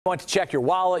Want to check your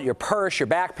wallet, your purse, your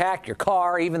backpack, your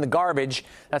car, even the garbage.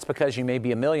 That's because you may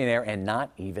be a millionaire and not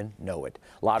even know it.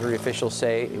 Lottery officials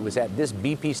say it was at this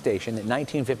BP station at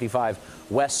 1955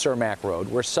 West Cermak Road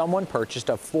where someone purchased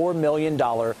a $4 million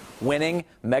winning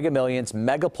Mega Millions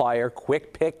Megaplier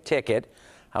Quick Pick ticket.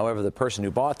 However, the person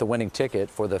who bought the winning ticket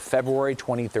for the February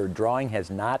 23rd drawing has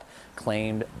not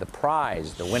claimed the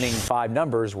prize. The winning 5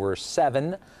 numbers were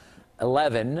 7,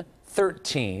 11,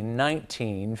 13,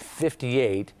 19,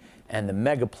 58, and the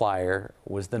Megaplier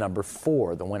was the number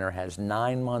 4. The winner has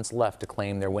 9 months left to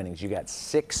claim their winnings. You got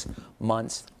 6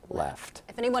 months left.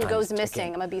 If anyone goes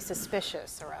missing, I'm gonna be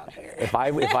suspicious around here. If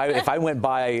I went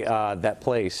by that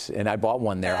place and I bought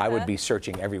one there, I would be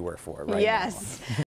searching everywhere for it right now. Yes.